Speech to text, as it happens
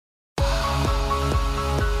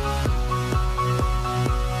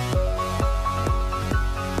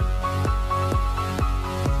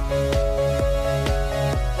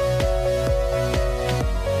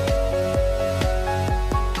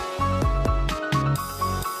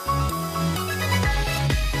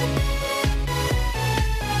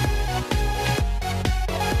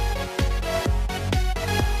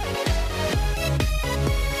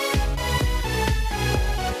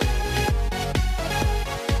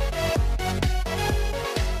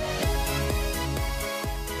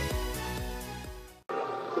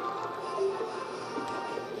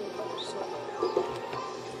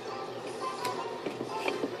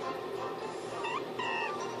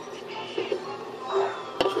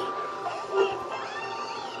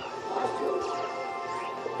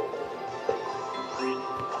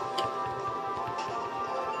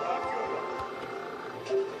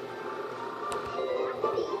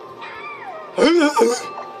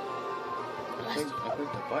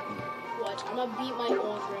button. What? I'm gonna beat my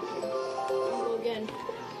old record. Go again.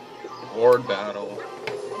 Horde battle.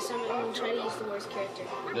 I'm gonna try to use the worst character.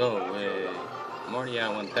 No way. I'm already at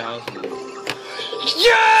 1,000.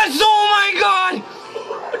 Yes! Oh my god!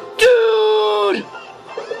 Dude!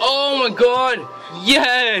 Oh my god!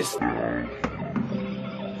 Yes!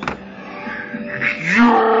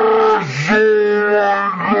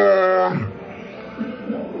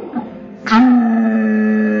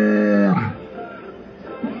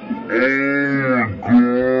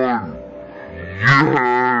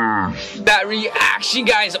 That reaction,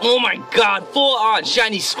 guys, oh my god, full on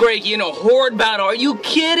shiny Scraggy in a horde battle. Are you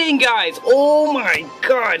kidding, guys? Oh my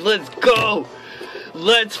god, let's go.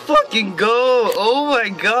 Let's fucking go. Oh my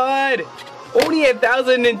god. Only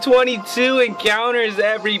 1,022 encounters,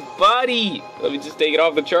 everybody. Let me just take it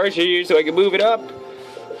off the charger here so I can move it up.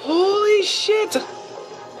 Holy shit.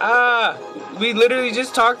 We literally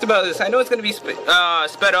just talked about this. I know it's gonna be sped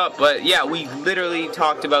up, but yeah, we literally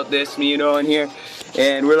talked about this, me and Owen here,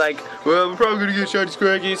 and we're like, well, we're probably gonna get shiny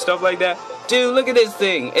Scraggy and stuff like that. Dude, look at this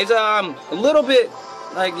thing. It's a little bit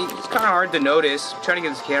like it's kind of hard to notice. I'm trying to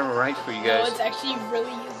get this camera right for you guys. No, it's actually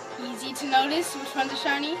really easy to notice which one's a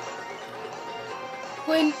shiny.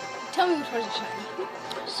 Quinn, tell me which one's a shiny.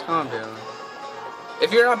 Just calm down.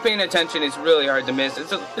 If you're not paying attention, it's really hard to miss.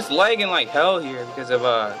 It's lagging like hell here because of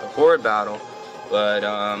the horde battle. But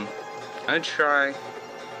I'm gonna try.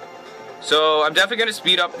 So I'm definitely gonna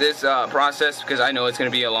speed up this process because I know it's gonna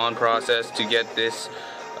be a long process to get this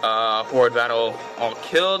horde battle all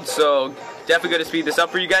killed. So definitely gonna speed this up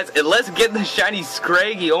for you guys. And let's get the shiny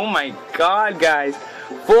Scraggy. Oh my god, guys!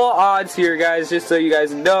 Full odds here, guys. Just so you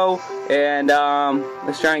guys know. And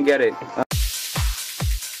let's try and get it.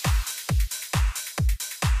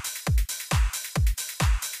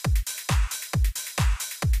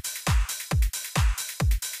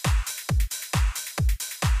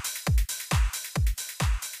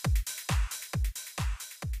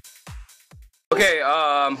 Okay,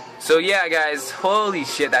 so yeah, guys, holy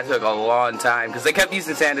shit, that took a long time because they kept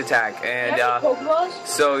using sand attack, and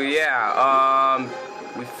so yeah,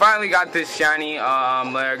 we finally got this shiny.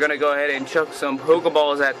 We're gonna go ahead and chuck some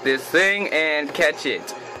Pokeballs at this thing and catch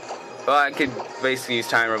it. Well, I could basically use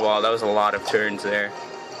timer ball. That was a lot of turns there.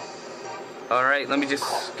 All right, let me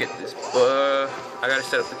just get this. I gotta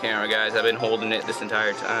set up the camera, guys. I've been holding it this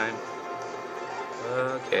entire time.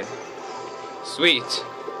 Okay, sweet.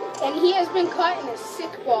 And he has been caught in a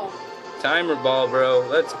sick ball. Timer ball, bro.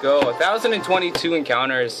 Let's go. 1,022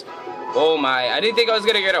 encounters. Oh my. I didn't think I was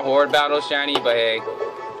gonna get a horde battle shiny, but hey.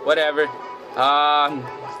 Whatever.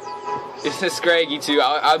 It's a Scraggy too.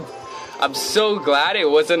 I'm so glad it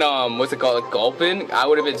wasn't what's it called, a Gulpin. I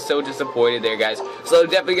would have been so disappointed there, guys. So I'm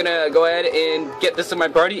definitely gonna go ahead and get this in my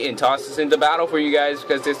party and toss this into battle for you guys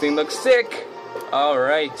because this thing looks sick.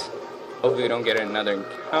 Alright. Hopefully we don't get another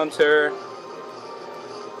encounter.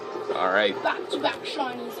 Alright. Back to back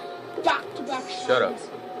shinies. Back to back shinies. Shut up.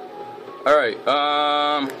 Alright,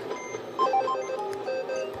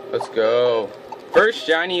 let's go. First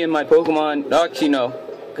shiny in my Pokemon. Actually, no.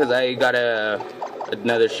 Because I got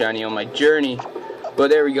another shiny on my journey. But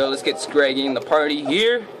there we go. Let's get Scraggy in the party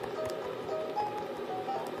here.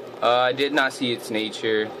 I did not see its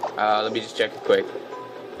nature. Let me just check it quick.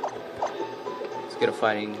 Let's get a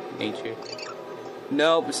fighting nature.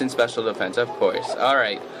 Nope, it's in special defense, of course.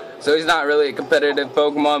 Alright. So he's not really a competitive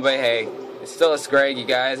Pokemon, but hey, it's still a Scraggy,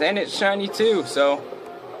 guys, and it's shiny too. So,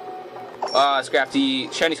 shiny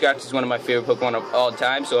Scrafty is one of my favorite Pokemon of all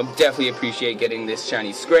time. So I'm definitely appreciate getting this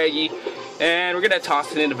shiny Scraggy, and we're gonna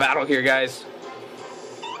toss it into battle here, guys.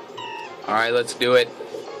 All right, let's do it.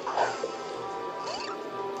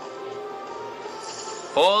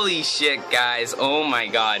 Holy shit, guys! Oh my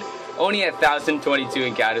god. Only 1,022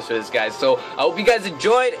 encounters for this, guys. So I hope you guys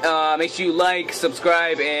enjoyed. Make sure you like,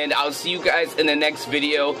 subscribe, and I'll see you guys in the next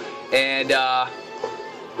video. And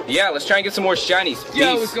yeah, let's try and get some more shinies. Peace.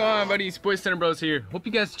 Yo, what's going on, buddies? Boys Center Bros here. Hope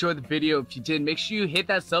you guys enjoyed the video. If you did, make sure you hit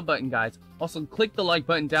that sub button, guys. Also, click the like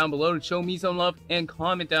button down below to show me some love, and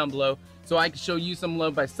comment down below so I can show you some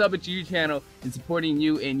love by subbing to your channel and supporting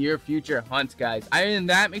you in your future hunts, guys. Other than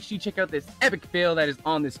that, make sure you check out this epic fail that is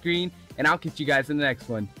on the screen, and I'll catch you guys in the next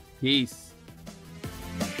one. Peace.